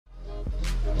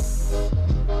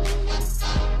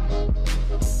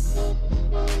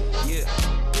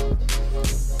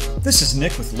This is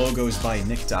Nick with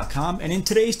logosbynick.com, and in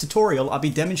today's tutorial I'll be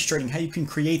demonstrating how you can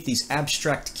create these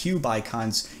abstract cube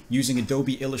icons using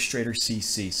Adobe Illustrator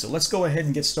CC. So let's go ahead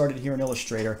and get started here in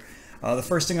Illustrator. The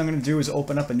first thing I'm going to do is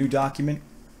open up a new document,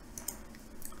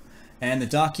 and the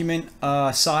document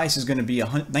size is going to be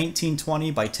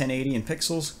 1920 by 1080 in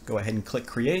pixels. Go ahead and click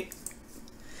Create,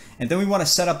 and then we want to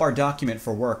set up our document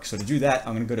for work. So to do that,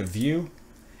 I'm going to go to View,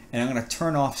 and I'm going to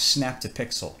turn off Snap to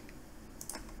Pixel.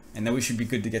 And then we should be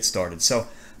good to get started. So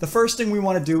the first thing we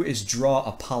want to do is draw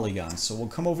a polygon. So we'll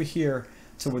come over here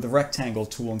to the rectangle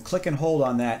tool and click and hold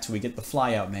on that till we get the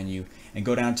flyout menu and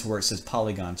go down to where it says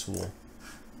polygon tool.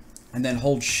 And then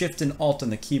hold Shift and Alt on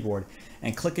the keyboard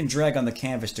and click and drag on the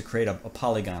canvas to create a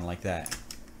polygon like that.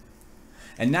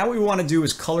 And now what we want to do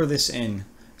is color this in.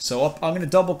 So I'm going to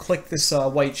double click this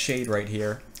white shade right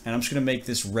here, and I'm just going to make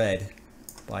this red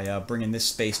by bringing this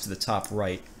space to the top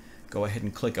right. Go ahead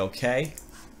and click OK.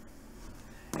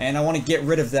 And I want to get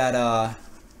rid of that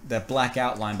that black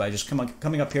outline by just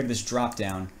coming up here to this drop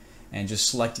down and just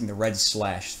selecting the red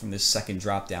slash from this second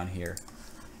drop down here,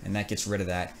 and that gets rid of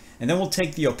that. And then we'll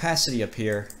take the opacity up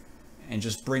here and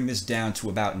just bring this down to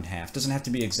about in half. Doesn't have to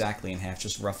be exactly in half,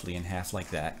 just roughly in half like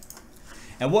that.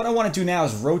 And what I want to do now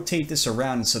is rotate this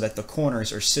around so that the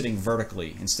corners are sitting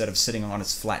vertically instead of sitting on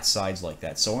its flat sides like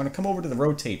that. So I'm going to come over to the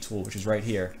rotate tool, which is right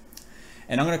here.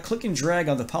 And I'm going to click and drag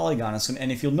on the polygon,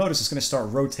 and if you'll notice, it's going to start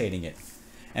rotating it.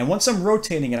 And once I'm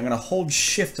rotating it, I'm going to hold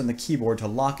Shift on the keyboard to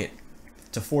lock it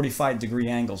to 45-degree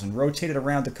angles and rotate it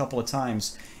around a couple of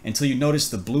times until you notice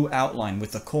the blue outline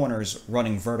with the corners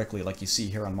running vertically like you see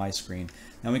here on my screen.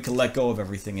 Now we can let go of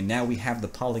everything, and now we have the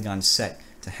polygon set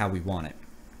to how we want it.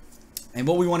 And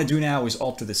what we want to do now is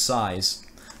alter the size.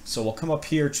 So we'll come up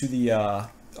here to the,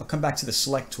 I'll come back to the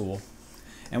Select tool,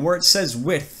 and where it says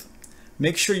Width,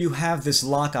 make sure you have this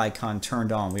lock icon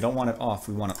turned on. We don't want it off,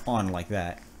 we want it on like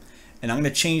that. And I'm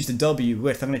going to change the W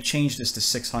width. I'm going to change this to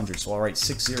 600. So I'll write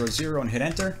 600 and hit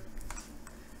enter.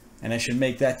 And I should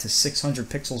make that to 600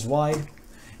 pixels wide.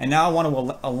 And now I want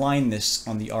to align this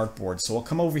on the artboard. So I'll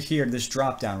come over here to this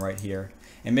drop down right here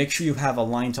and make sure you have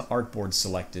Align to Artboard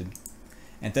selected.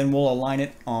 And then we'll align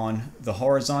it on the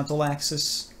horizontal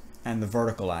axis and the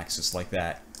vertical axis like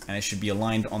that. And it should be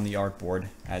aligned on the artboard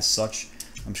as such.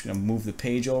 I'm just going to move the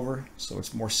page over so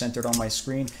it's more centered on my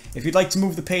screen. If you'd like to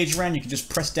move the page around, you can just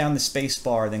press down the space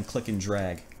bar, then click and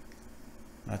drag.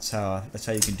 That's how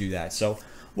you can do that. So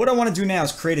what I want to do now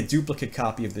is create a duplicate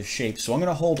copy of this shape. So I'm going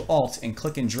to hold Alt and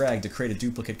click and drag to create a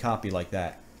duplicate copy like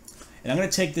that. And I'm going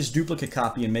to take this duplicate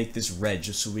copy and make this red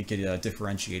just so we could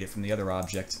differentiate it from the other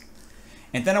object.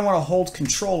 And then I want to hold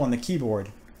Control on the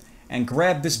keyboard and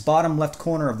grab this bottom left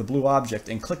corner of the blue object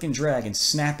and click and drag and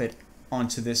snap it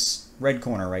onto this red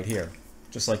corner right here,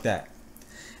 just like that.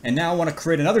 And now I want to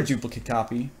create another duplicate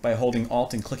copy by holding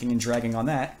Alt and clicking and dragging on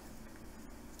that.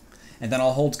 And then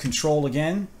I'll hold Control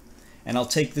again, and I'll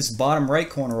take this bottom right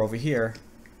corner over here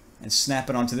and snap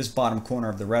it onto this bottom corner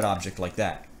of the red object like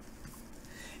that.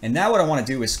 And now what I want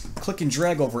to do is click and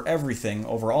drag over everything,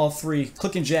 over all three,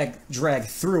 click and drag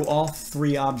through all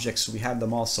three objects so we have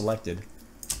them all selected.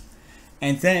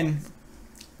 And then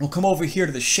we'll come over here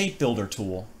to the Shape Builder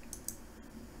tool.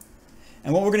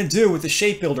 And what we're going to do with the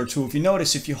Shape Builder tool, if you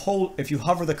notice, if you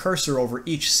hover the cursor over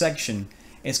each section,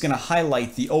 it's going to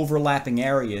highlight the overlapping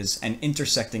areas and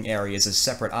intersecting areas as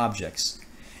separate objects.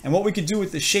 And what we could do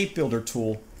with the Shape Builder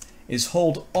tool is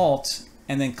hold Alt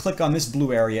and then click on this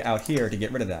blue area out here to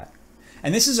get rid of that.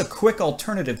 And this is a quick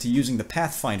alternative to using the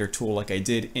Pathfinder tool like I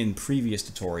did in previous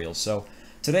tutorials. So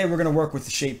today we're going to work with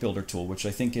the Shape Builder tool, which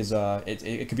I think is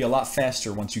it could be a lot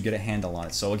faster once you get a handle on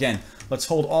it. So again, let's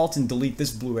hold Alt and delete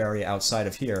this blue area outside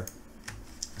of here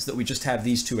so that we just have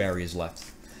these two areas left.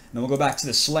 And then we'll go back to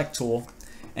the Select tool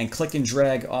and click and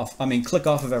drag off, click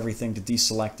off of everything to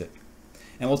deselect it.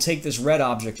 And we'll take this red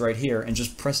object right here and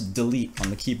just press Delete on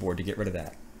the keyboard to get rid of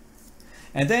that.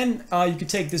 And then you could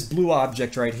take this blue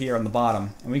object right here on the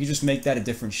bottom, and we could just make that a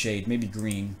different shade, maybe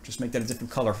green. Just make that a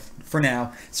different color for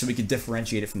now, so we can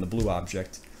differentiate it from the blue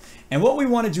object. And what we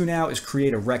want to do now is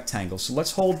create a rectangle. So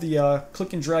let's hold the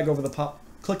click and drag over the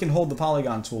click and hold the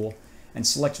polygon tool, and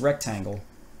select rectangle.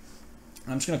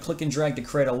 I'm just going to click and drag to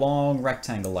create a long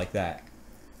rectangle like that.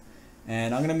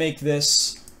 And I'm going to make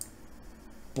this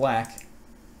black,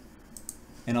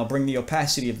 and I'll bring the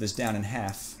opacity of this down in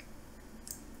half.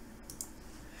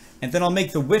 And then I'll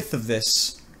make the width of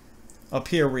this up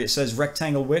here where it says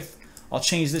rectangle width. I'll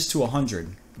change this to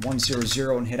 100.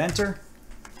 100 and hit enter.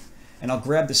 And I'll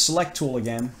grab the Select tool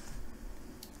again.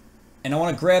 And I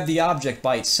want to grab the object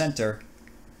by its center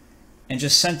and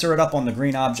just center it up on the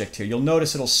green object here. You'll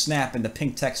notice it'll snap in the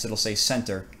pink text, it'll say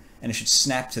center, and it should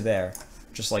snap to there.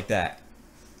 just like that.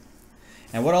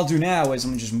 And what I'll do now is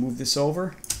I'm going to just move this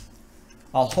over.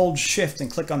 I'll hold shift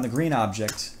and click on the green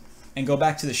object and go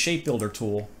back to the shape builder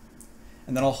tool.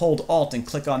 And then I'll hold alt and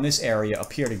click on this area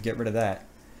up here to get rid of that.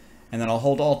 And then I'll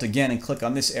hold alt again and click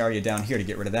on this area down here to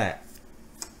get rid of that.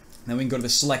 Then we can go to the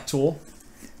select tool,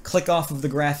 click off of the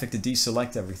graphic to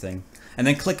deselect everything, and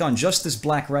then click on just this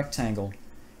black rectangle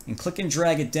and click and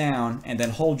drag it down, and then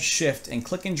hold shift and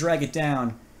click and drag it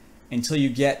down until you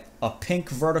get a pink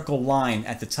vertical line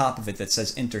at the top of it that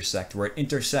says intersect, where it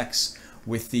intersects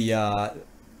with the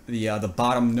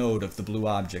bottom node of the blue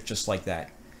object, just like that.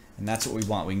 And that's what we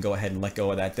want. We can go ahead and let go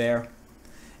of that there.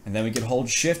 And then we can hold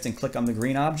shift and click on the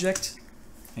green object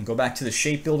and go back to the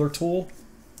shape builder tool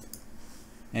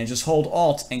and just hold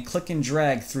alt and click and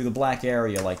drag through the black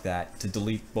area like that to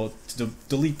delete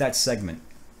delete that segment.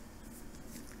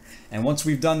 And once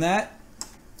we've done that,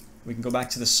 we can go back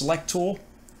to the select tool,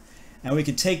 and we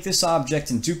can take this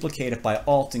object and duplicate it by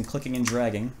alt and clicking and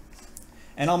dragging.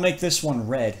 And I'll make this one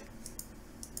red.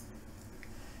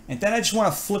 And then I just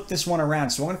want to flip this one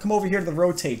around. So I'm going to come over here to the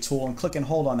rotate tool and click and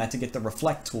hold on that to get the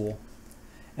reflect tool.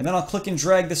 And then I'll click and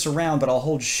drag this around, but I'll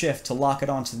hold shift to lock it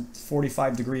onto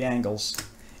 45-degree angles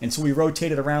until we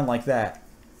rotate it around like that.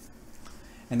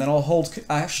 And then I'll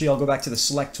go back to the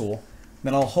select tool.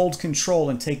 Then I'll hold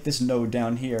control and take this node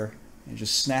down here and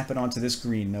just snap it onto this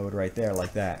green node right there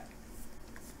like that.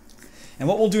 And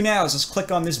what we'll do now is just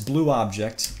click on this blue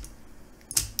object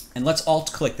and let's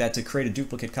alt click that to create a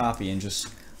duplicate copy and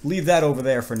just leave that over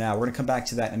there for now. We're going to come back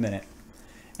to that in a minute.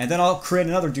 And then I'll create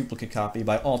another duplicate copy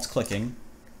by alt clicking.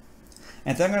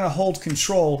 And then I'm going to hold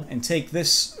control and take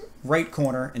this right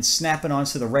corner and snap it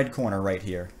onto the red corner right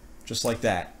here, just like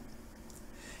that.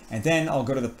 And then I'll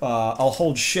go to the I'll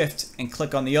hold shift and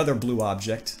click on the other blue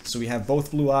object, so we have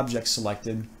both blue objects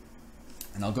selected.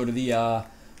 And I'll go to the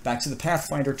back to the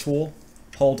Pathfinder tool,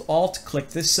 hold alt,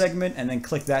 click this segment, and then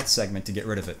click that segment to get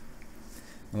rid of it.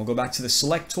 And we'll go back to the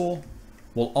select tool.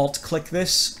 We'll alt click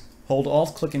this, hold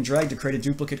alt, click and drag to create a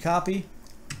duplicate copy.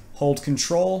 Hold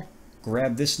control,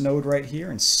 grab this node right here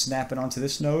and snap it onto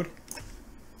this node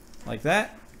like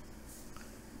that.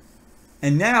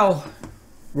 And now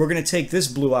we're going to take this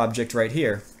blue object right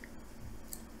here,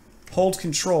 hold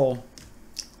control,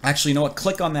 actually you know what,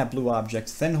 click on that blue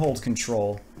object, then hold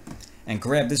control and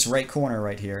grab this right corner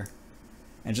right here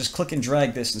and just click and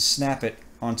drag this and snap it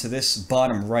onto this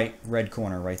bottom right red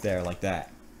corner right there like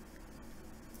that.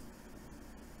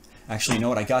 Actually, you know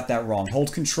what, I got that wrong.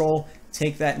 Hold control,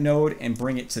 take that node and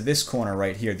bring it to this corner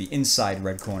right here, the inside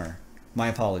red corner. My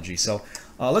apologies. So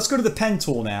let's go to the pen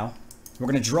tool now. We're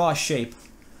going to draw a shape.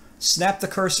 Snap the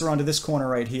cursor onto this corner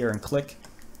right here and click,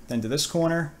 then to this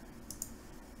corner,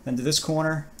 then to this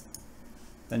corner,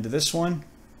 then to this one,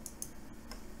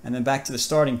 and then back to the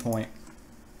starting point.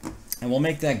 And we'll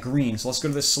make that green. So let's go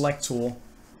to the select tool,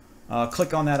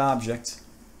 click on that object.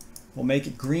 We'll make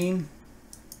it green,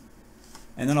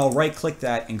 and then I'll right click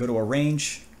that and go to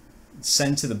arrange,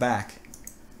 send to the back.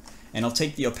 And I'll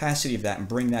take the opacity of that and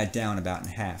bring that down about in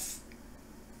half.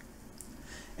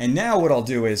 And now what I'll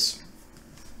do is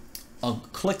I'll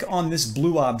click on this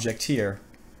blue object here,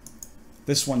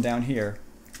 this one down here,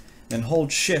 then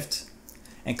hold shift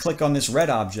and click on this red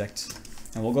object,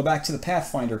 and we'll go back to the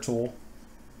Pathfinder tool.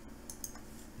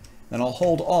 Then I'll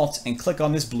hold alt and click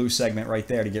on this blue segment right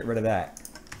there to get rid of that.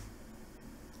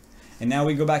 And now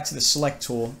we go back to the select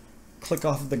tool, click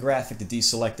off of the graphic to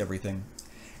deselect everything.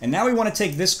 And now we want to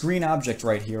take this green object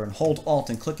right here and hold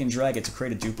alt and click and drag it to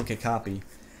create a duplicate copy.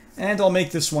 And I'll make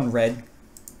this one red.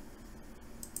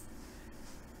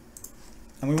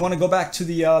 And we want to go back to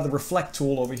the reflect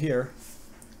tool over here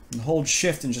and hold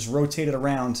shift and just rotate it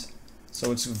around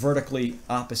so it's vertically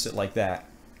opposite like that.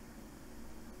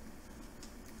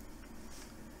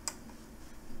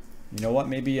 You know what,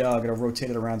 maybe I'm going to rotate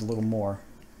it around a little more.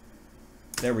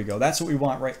 There we go, that's what we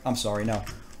want, right? I'm sorry, no.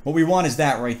 What we want is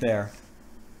that right there.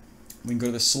 We can go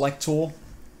to the select tool,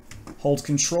 hold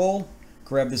control,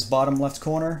 grab this bottom left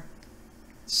corner,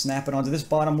 snap it onto this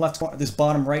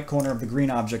bottom right corner of the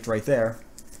green object right there,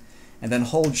 and then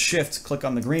hold shift, click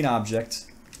on the green object,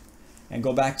 and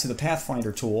go back to the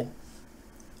Pathfinder tool.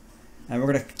 And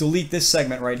we're going to delete this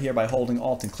segment right here by holding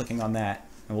alt and clicking on that.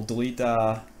 And we'll delete,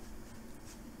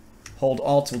 hold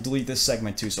alt, we'll delete this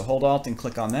segment too. So hold alt and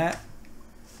click on that.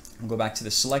 We'll go back to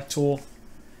the select tool.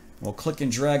 We'll click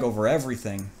and drag over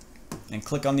everything and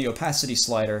click on the opacity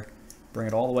slider, bring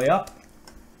it all the way up.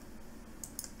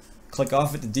 Click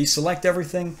off it to deselect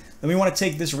everything. Then we want to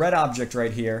take this red object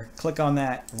right here, click on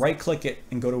that, right click it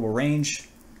and go to arrange,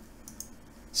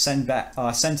 send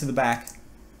to the back.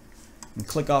 and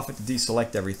click off it to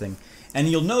deselect everything. And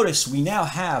you'll notice we now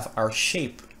have our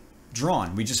shape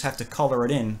drawn. We just have to color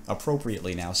it in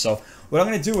appropriately now. So what I'm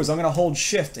going to do is I'm going to hold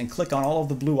shift and click on all of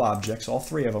the blue objects, all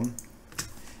 3 of them.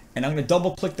 And I'm going to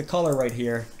double click the color right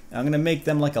here. And I'm going to make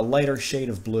them like a lighter shade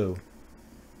of blue.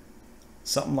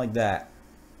 Something like that.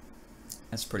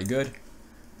 That's pretty good.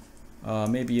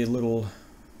 Maybe a little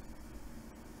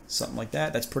something like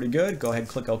that. That's pretty good. Go ahead and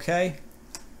click OK.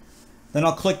 Then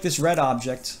I'll click this red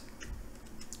object,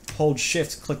 hold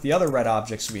shift, click the other red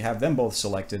object so we have them both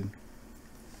selected.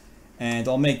 And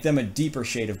I'll make them a deeper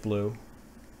shade of blue.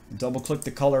 Double click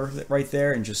the color right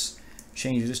there and just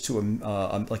change this to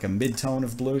like a mid-tone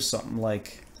of blue, something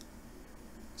like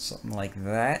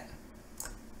that.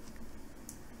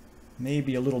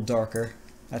 Maybe a little darker.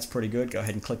 That's pretty good. Go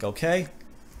ahead and click OK.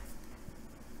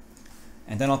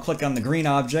 And then I'll click on the green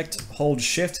object, hold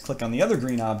shift, click on the other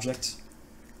green object.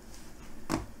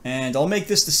 And I'll make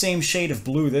this the same shade of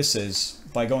blue this is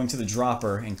by going to the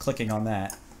dropper and clicking on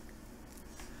that.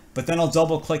 But then I'll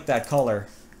double click that color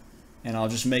and I'll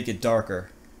just make it darker.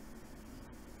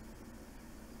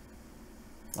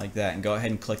 Like that, and go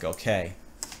ahead and click OK.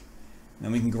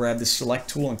 Then we can grab the select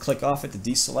tool and click off it to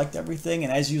deselect everything.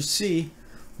 And as you see,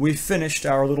 we've finished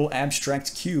our little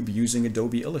abstract cube using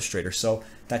Adobe Illustrator. So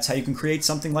that's how you can create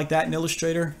something like that in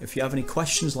Illustrator. If you have any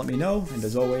questions, let me know. And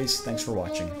as always, thanks for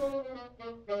watching.